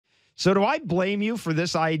So do I blame you for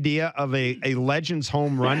this idea of a Legends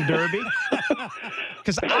home run derby?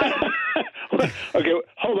 Because Okay,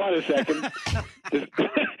 hold on a second. Does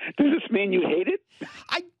this mean you hate it?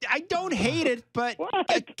 I don't hate it, but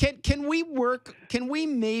can we work? Can we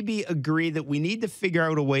maybe agree that we need to figure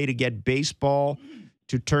out a way to get baseball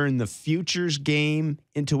to turn the futures game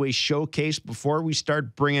into a showcase before we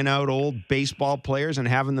start bringing out old baseball players and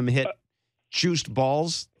having them hit juiced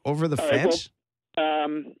balls over the fence?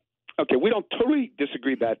 Okay, we don't totally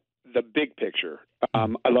disagree about the big picture. I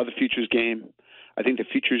love the futures game. I think the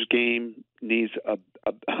futures game needs a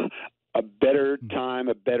better time,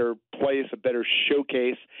 a better place, a better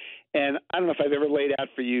showcase. And I don't know if I've ever laid out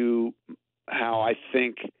for you how I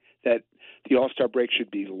think that the All-Star break should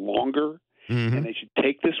be longer, and they should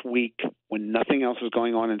take this week when nothing else is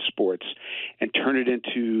going on in sports and turn it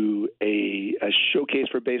into a showcase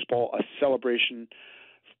for baseball, a celebration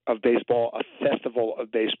of baseball, a festival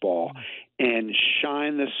of baseball, and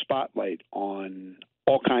shine the spotlight on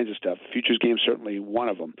all kinds of stuff. Futures game certainly one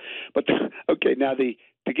of them. But now to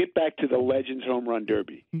get back to the Legends Home Run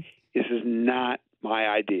Derby, this is not my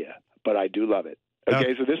idea, but I do love it.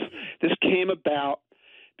 Okay, so this came about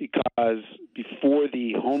because before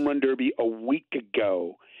the Home Run Derby a week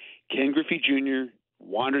ago, Ken Griffey Jr.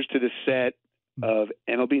 wanders to the set of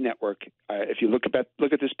MLB Network. If you look at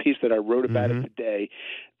this piece that I wrote about it today,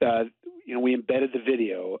 we embedded the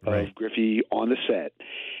video of Griffey on the set,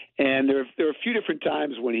 and there are a few different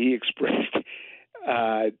times when he expressed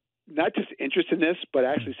not just interest in this, but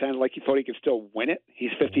actually sounded like he thought he could still win it.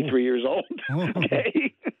 He's 53 years old.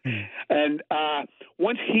 Okay, and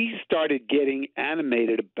once he started getting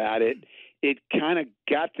animated about it, it kind of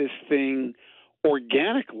got this thing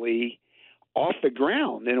organically off the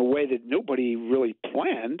ground in a way that nobody really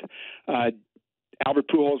planned. Albert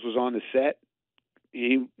Pujols was on the set.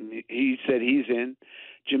 He said he's in.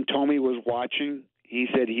 Jim Thome was watching. He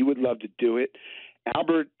said he would love to do it.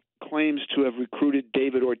 Albert claims to have recruited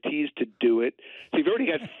David Ortiz to do it. So you've already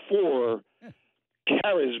got 4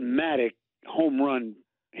 charismatic home run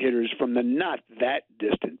hitters from the not that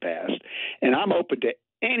distant past. And I'm open to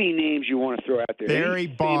any names you want to throw out there. Barry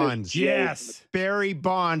Bonds. Yes. Barry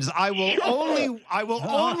Bonds. I will only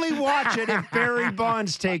watch it if Barry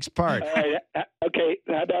Bonds takes part. All right. Okay.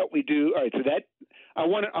 How about we do? All right. So that I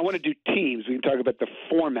want to do teams. We can talk about the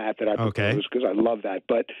format that I propose because I love that.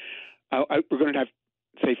 But we're going to have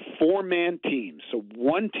say 4-man teams. So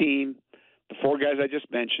one team, the 4 guys I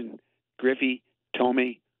just mentioned: Griffey,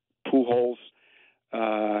 Thome, Pujols,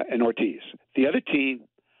 and Ortiz. The other team: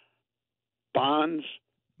 Bonds,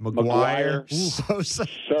 McGuire, Sosa.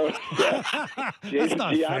 Jason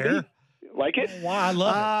not Giambi. fair. Like it? Wow, I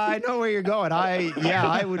love it. I know where you're going.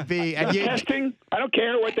 I would be. And testing. I don't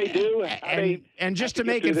care what they do. And just to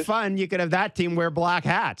make it fun, you could have that team wear black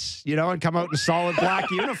hats, and come out in solid black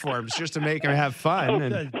uniforms just to make them have fun.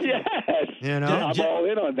 And, yes. I'm all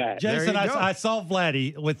in on that. Jason, I saw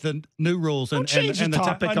Vladdy with the new rules and the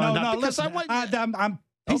topic on that. Listen, I'm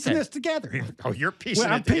piecing this together here. Oh, you're piecing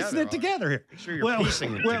I'm piecing it together here. Make sure you're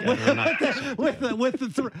piecing it together.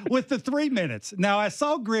 With the 3 minutes. Now, I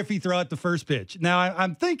saw Griffey throw out the first pitch. Now,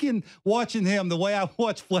 I'm thinking, watching him the way I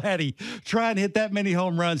watched Vladdy trying to hit that many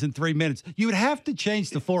home runs in 3 minutes, you would have to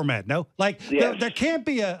change the format, no? There can't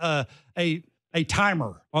be a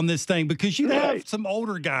timer on this thing because you'd have some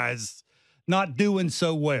older guys not doing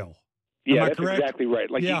so well. Yeah, Am I that's correct? exactly right.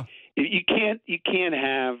 You can't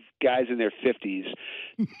have guys in their 50s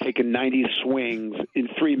taking 90 swings in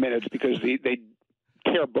 3 minutes because they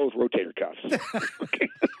tear both rotator cuffs. Okay?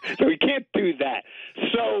 So we can't do that.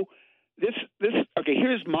 So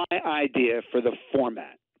here's my idea for the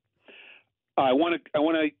format. I want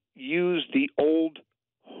to use the old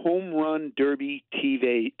Home Run Derby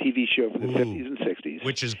TV show from the 50s and 60s,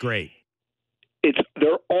 which is great.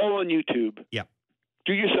 They're all on YouTube. Yeah.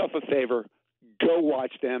 Do yourself a favor. Go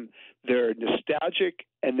watch them. They're nostalgic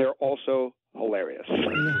and they're also hilarious.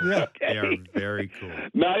 Okay? They are very cool.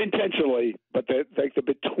 Not intentionally, but the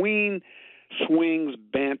between swings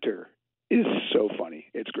banter is so funny.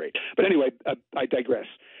 It's great. But anyway, I digress.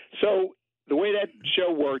 So the way that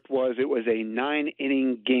show worked was it was a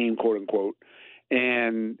 9-inning game, quote unquote,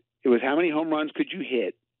 and it was how many home runs could you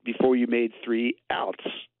hit before you made 3 outs,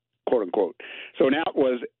 quote unquote. So an out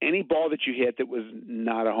was any ball that you hit that was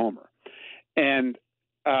not a homer. And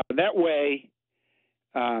that way,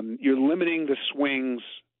 you're limiting the swings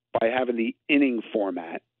by having the inning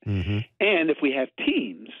format. Mm-hmm. And if we have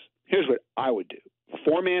teams, here's what I would do.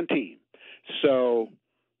 4-man team. So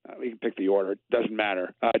we can pick the order. It doesn't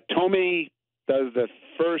matter. Thome does the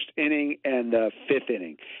first inning and the 5th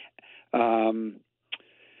inning.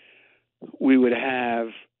 We would have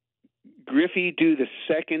Griffey do the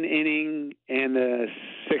second inning and the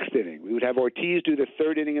sixth inning. We would have Ortiz do the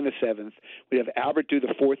third inning and the seventh. We'd have Albert do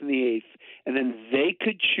the fourth and the eighth. And then they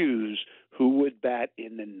could choose who would bat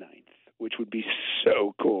in the ninth, which would be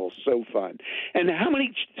so cool, so fun. And how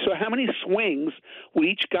many swings would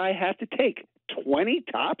each guy have to take? 20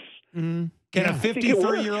 tops? Mm-hmm. Can a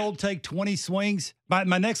 53-year-old take 20 swings?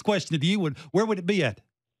 My next question to you where would it be at?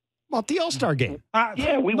 Well, at the All-Star game.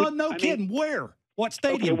 We would. No kidding. Where? What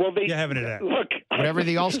stadium you having it at? Look, whatever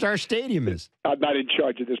the All-Star Stadium is. I'm not in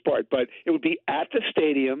charge of this part, but it would be at the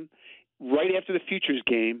stadium right after the Futures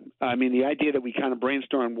game. I mean, the idea that we kind of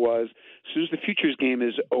brainstormed was as soon as the Futures game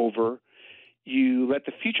is over, you let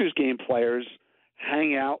the Futures game players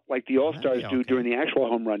hang out like the All-Stars do during the actual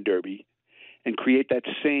home run derby and create that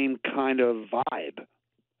same kind of vibe.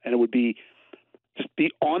 And it would be just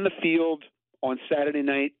be on the field on Saturday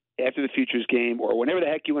night after the Futures game or whenever the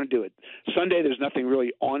heck you want to do it. Sunday, there's nothing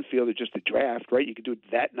really on field. It's just the draft, right? You could do it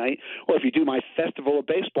that night. Or if you do my Festival of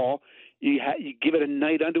Baseball, you give it a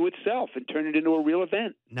night unto itself and turn it into a real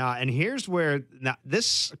event. Now, and here's where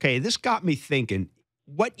this got me thinking.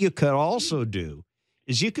 What you could also do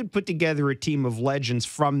is you could put together a team of legends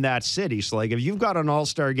from that city. So, like, if you've got an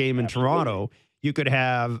All-Star game in Toronto, you could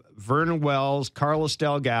have Vernon Wells, Carlos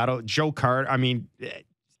Delgado, Joe Carter. I mean,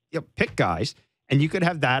 pick guys, and you could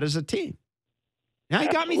have that as a team. Now,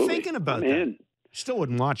 you got me thinking about that. Still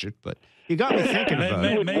wouldn't watch it, but you got me thinking about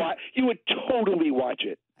it. You would totally watch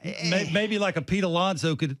it. Maybe like a Pete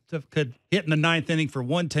Alonso could hit in the ninth inning for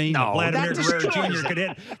one team. No, Vladimir Guerrero Jr. could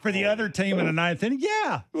hit for the other team in the ninth inning.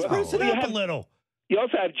 Yeah, spruce it up a little. You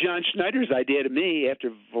also have John Schneider's idea to me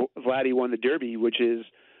after Vladdy won the Derby, which is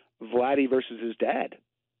Vladdy versus his dad.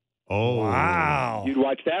 Oh, wow. You'd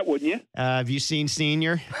watch that, wouldn't you? Have you seen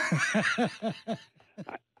Senior?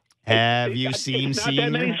 Have you seen Not Senior?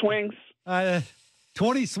 that many swings.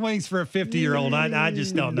 20 swings for a 50-year-old. I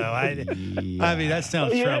just don't know. I mean, that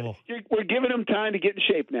sounds trouble. We're giving him time to get in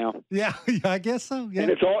shape now. Yeah, I guess so. Yeah.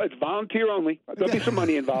 And it's volunteer only. There'll be some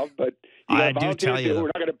money involved, but I do tell you,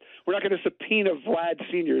 we're not going to subpoena Vlad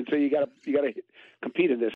Senior and say you got to compete in this.